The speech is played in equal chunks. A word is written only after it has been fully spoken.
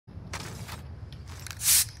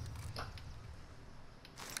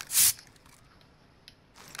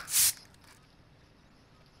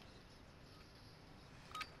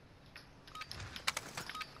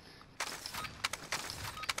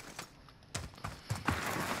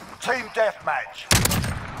team deathmatch.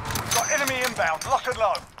 We've got enemy inbound, lock and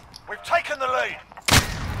load. We've taken the lead.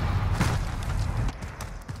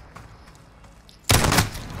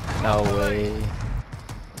 No way.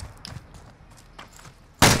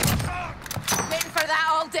 Waiting for that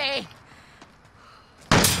all day.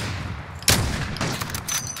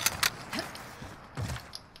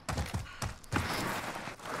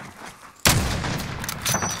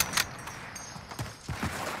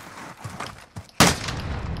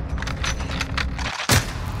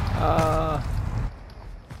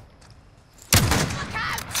 Look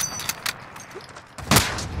out!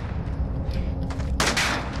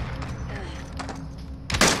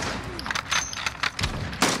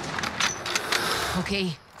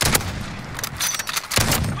 Okay.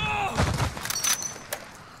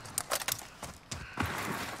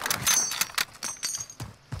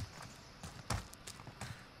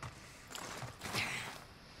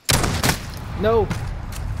 No.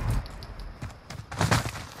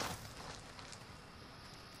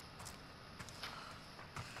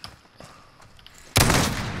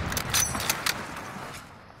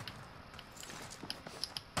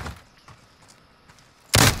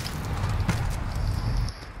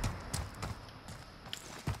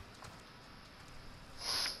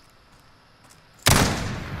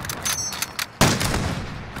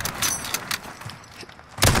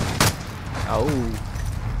 Oh.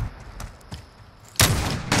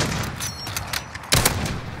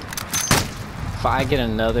 If I get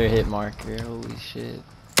another hit marker, holy shit.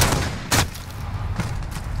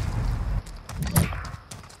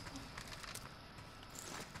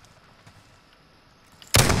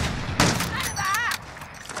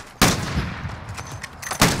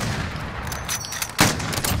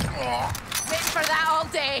 Waiting for that all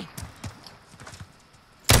day.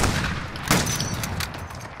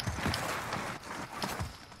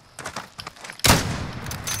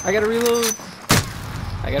 I gotta reload.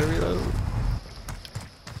 I gotta reload.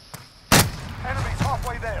 Enemy's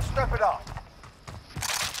halfway there, step it up.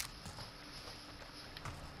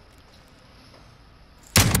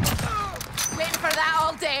 Waiting for that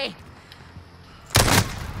all day.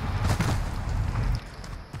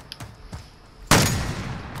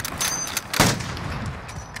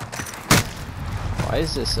 Why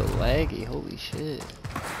is this so laggy? Holy shit.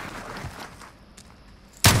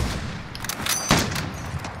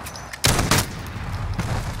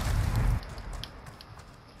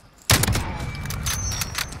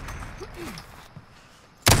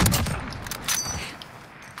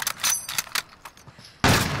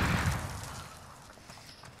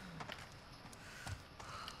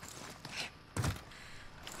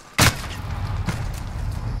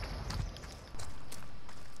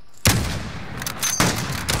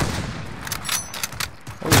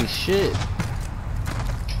 Holy shit.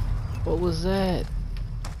 What was that?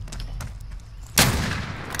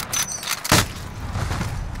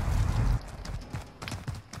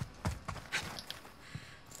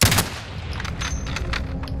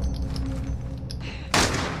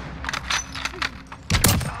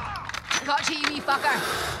 Got you, you wee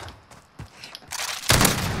fucker.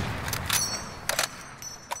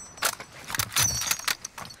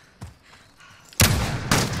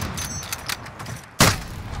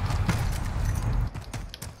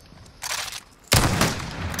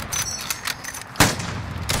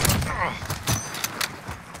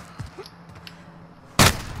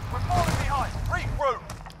 We're falling behind. Regroup.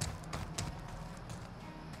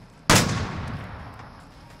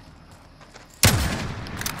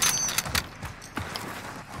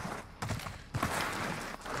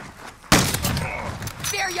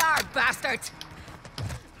 Fear yard, bastard.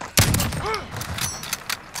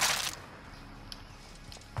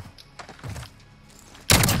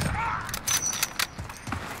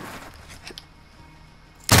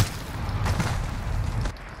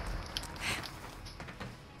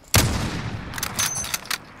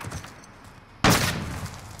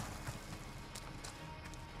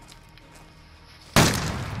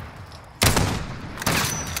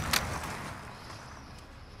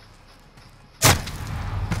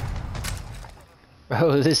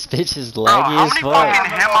 Bro, this bitch is Bro, laggy how as many fuck.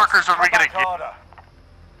 fucking hit markers are we gonna Back get? harder.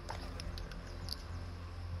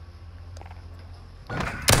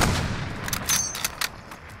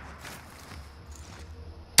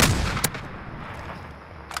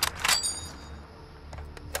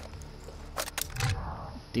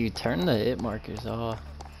 Dude, turn the hit markers off.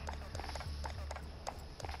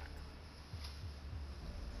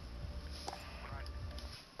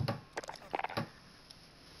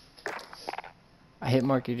 I hit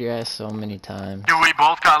marked your ass so many times. Dude, we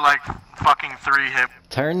both got like fucking 3 hit.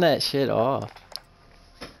 Turn that shit off.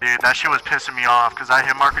 Dude, that shit was pissing me off because I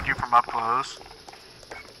hit marked you from up close.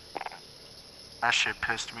 That shit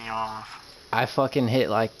pissed me off. I fucking hit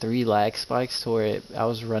like 3 lag spikes to where I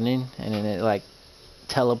was running and then it like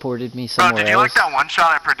teleported me somewhere Bro, did you else. like that one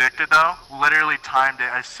shot I predicted though? Literally timed it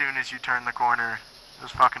as soon as you turned the corner. It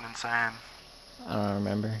was fucking insane. I don't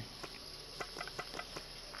remember.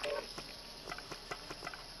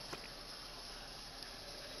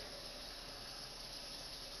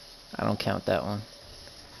 I don't count that one.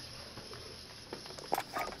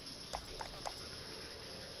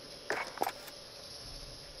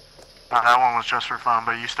 That one was just for fun,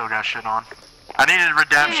 but you still got shit on. I needed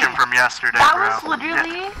redemption Dude, from yesterday, that bro. was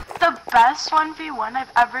literally the best 1v1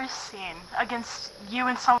 I've ever seen against you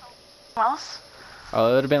and someone else.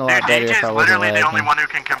 Oh, it would have been a lot Dude, better if DJ's I wasn't literally the only lagging. one who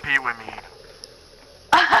can compete with me.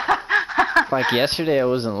 Like yesterday I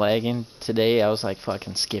wasn't lagging. Today I was like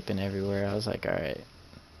fucking skipping everywhere. I was like, alright.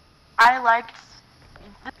 I liked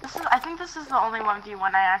I think this is the only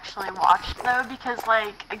 1v1 I actually watched though, because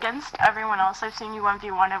like against everyone else I've seen you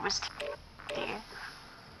 1v1 it was T.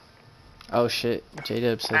 Oh shit,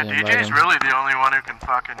 J-Dub said Yeah, to invite DJ's him. really the only one who can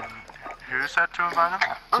fucking... Who said to invite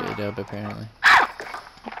him? J-Dub apparently.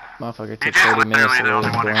 Motherfucker took DJ's 30 minutes literally to the roll only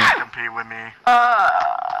his one who blunt. can compete with me.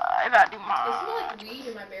 I gotta do They more. smell like weed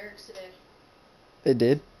in my barracks today. It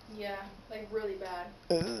did? Yeah, like really bad.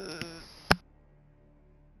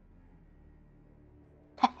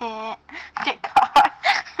 Get caught.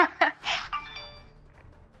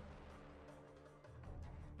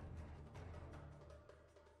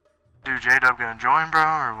 Dude, J-Dub gonna join, bro,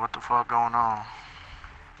 or what the fuck going on?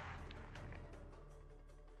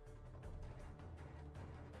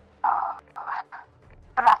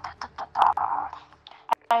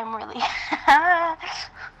 I'm really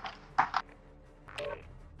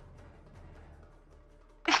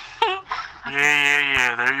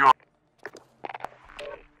Yeah, there you are.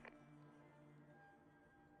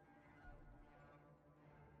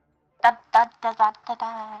 da da da da da da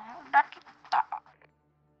da da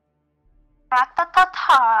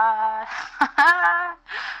Ra-ta-ta-ta.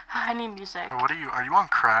 I need music. What are you on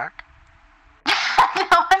crack?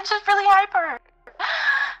 No, I'm just really hyper.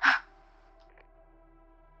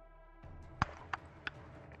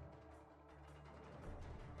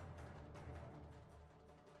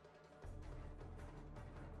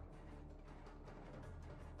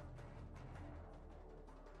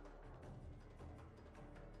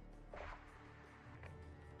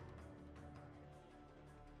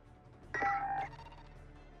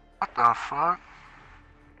 What the fuck?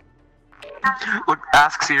 Look,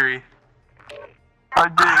 ask Siri. I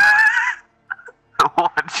did.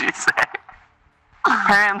 What'd she say?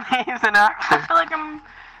 Apparently he's an I actor. feel like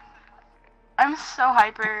I'm so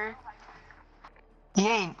hyper. He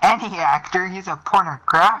ain't any actor, he's a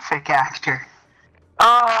pornographic actor.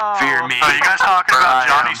 Oh, fear me. Oh, you guys talking Or about I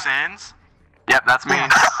Johnny am. Sins? Yep, that's me.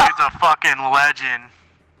 Yes. Dude's a fucking legend.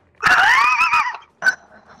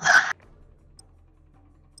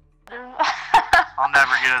 I'll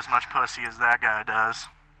never get as much pussy as that guy does.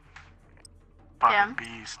 Fucking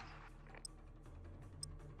beast.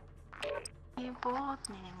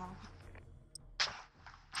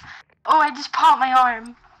 Oh, I just popped my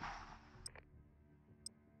arm.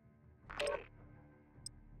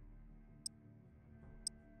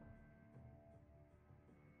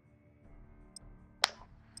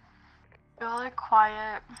 Y'all are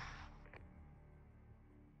quiet.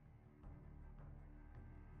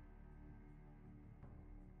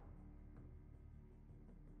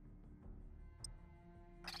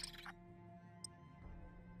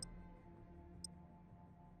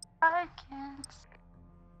 I can't.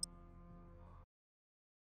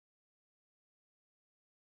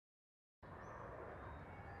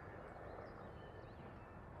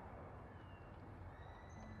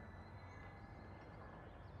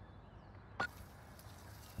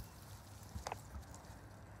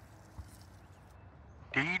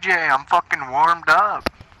 DJ, I'm fucking warmed up.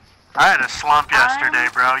 I had a slump yesterday,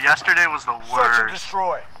 bro. Yesterday was the Search and worst.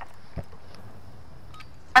 destroy.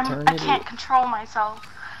 I can't control myself.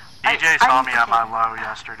 DJ saw me at my low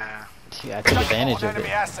yesterday. Yeah, I took advantage On of enemy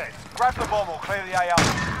it. assets. Grab the bomb or clear the AO.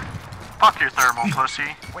 Fuck your thermal,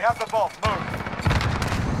 pussy. We have the bomb. Move.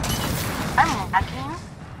 I'm lagging.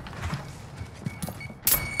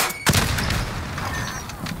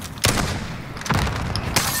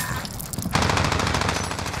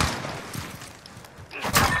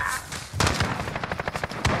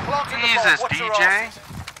 Planting the bomb. Jesus, Watch your DJ. asses.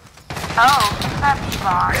 Oh, that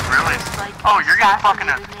Bebop. Really? Like, Oh, you're getting fucking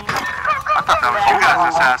assassinated me. I thought that was you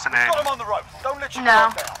guys assassinated. Got him on the rope. Don't let you No.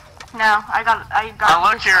 go down. No, I got. I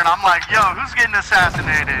look here and I'm like, yo, who's getting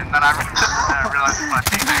assassinated? And then I realized it's my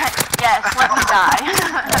teammate. Yes, let me die.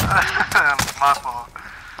 My fault.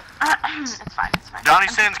 It's fine. It's fine. Johnny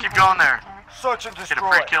Sins, keep going there. Search and Get a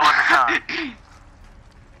destroy. free kill every time.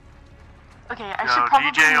 Okay, I Yo, should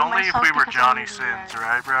probably DJ, mute only if myself we were because Johnny I'm Sins, weird.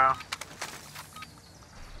 right, bro?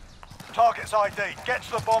 Target's ID. Get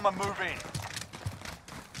to the bomb and move in.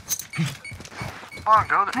 Come on,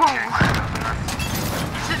 go there.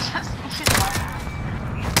 Is it just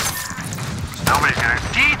me? Nobody's gonna.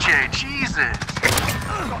 DJ, Jesus!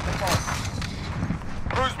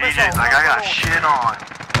 Cruise DJ's missile, like, I got launch shit on.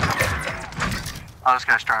 Oh, this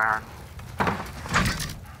guy's trying hard.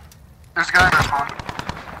 There's a guy in this one.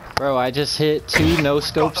 Bro, I just hit 2 no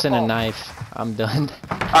scopes and a knife. I'm done.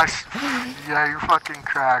 Yeah, you're fucking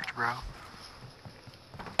cracked, bro.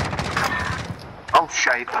 Oh,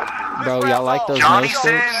 shite. Bro, y'all like those no Johnny scopes?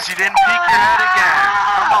 Sins, you didn't peek your head again.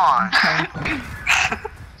 Come on.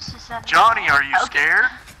 She said, Johnny, are you scared?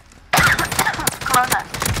 Corona.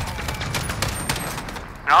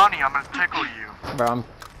 Johnny, I'm gonna tickle you. Bro,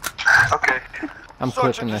 Okay. I'm Search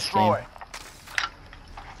clipping and this game destroy.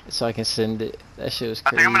 so I can send it. That shit was I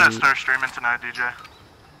crazy. think I'm gonna start streaming tonight, DJ.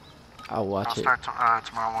 I'll watch I'll it. start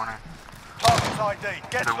tomorrow morning. Target's ID.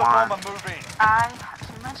 Get to the Either one. bomb and move in. I have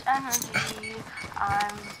too much energy.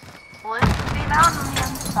 I'm lifting out on the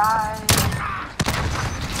inside.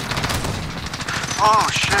 Oh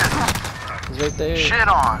shit! He's right there. Shit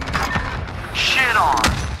on! Shit on!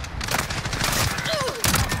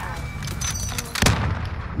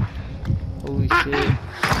 Holy shit.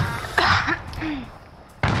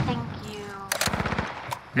 Thank you.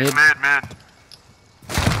 He's Mid. mid.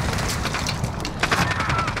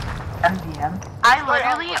 MDM. I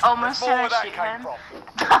literally almost There's more didn't where that shoot came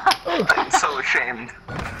him. from. I'm so ashamed.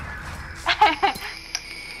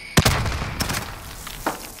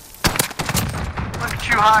 Look at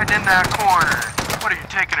you hiding in that corner. What are you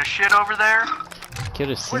taking a shit over there? Killed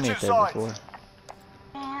his Switch teammate there sides. before.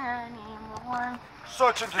 Anymore.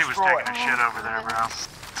 Search and He was destroy. taking a shit over there, bro.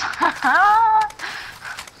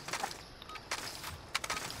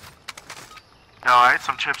 Yo, I ate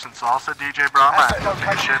some chips and salsa, DJ, bro. I'm Asset gonna take a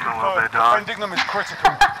location shit in a little confirmed. bit, dog. Defending them is critical.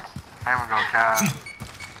 I'm gonna go cat.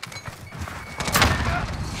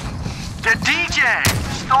 The DJ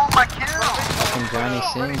stole my kill. Fucking Johnny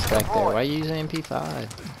Sins back there. Why you using MP5?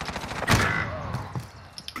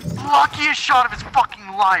 Luckiest shot of his fucking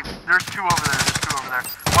life. There's 2 over there. There's 2 over there.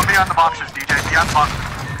 One behind the boxes, DJ. Behind the boxes.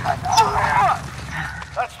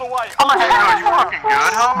 That's the way. Yo, you fucking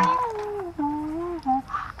good, homie?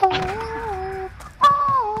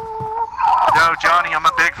 Yo, Johnny, I'm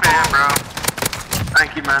a big fan, bro.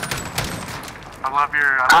 Thank you, man. I love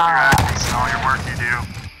your acting and all your work you do.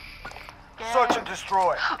 Search and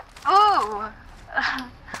destroy. Ooh.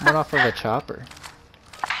 Went off of a chopper.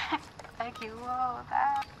 Thank you all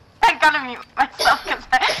that. I gotta mute myself because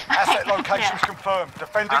Asset locations confirmed. I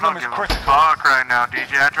Defending them don't is give a critical. fuck right now,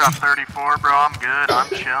 DJ. I dropped 34, bro. I'm good. I'm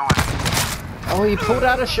chilling. Oh, he pulled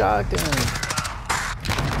out a shotgun.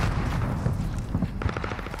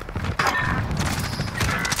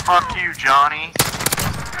 Fuck you, Johnny.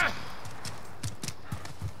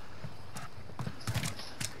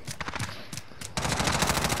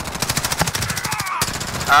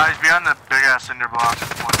 He's behind the big ass cinder block.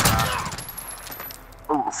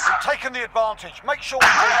 Oof. We've taken the advantage. Make sure we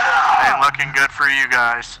hold it. Ain't looking good for you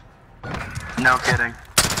guys. No kidding.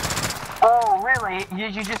 Oh, really?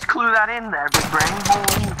 You just clue that in there, big brain?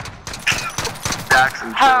 Holy.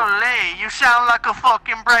 Jackson. Holy, you sound like a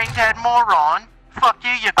fucking brain-dead moron. Fuck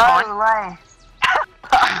you, you cunt. Oh, right.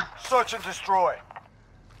 Search and destroy.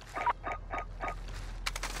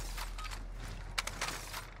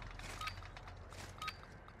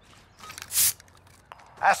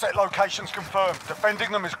 Asset locations confirmed.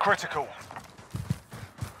 Defending them is critical.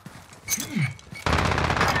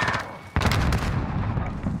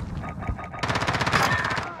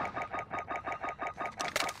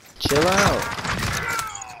 Chill out.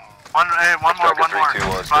 One more. Striker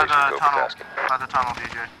 321, By station, the go for tunnel. tasking. By the tunnel,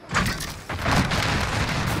 DJ.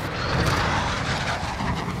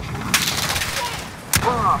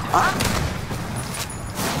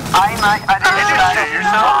 I didn't Shit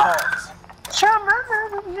yourself.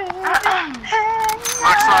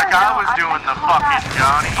 Looks like I was doing the fucking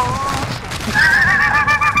Johnny.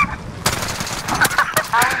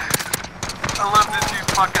 I love that you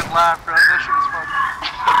fucking laugh, bro.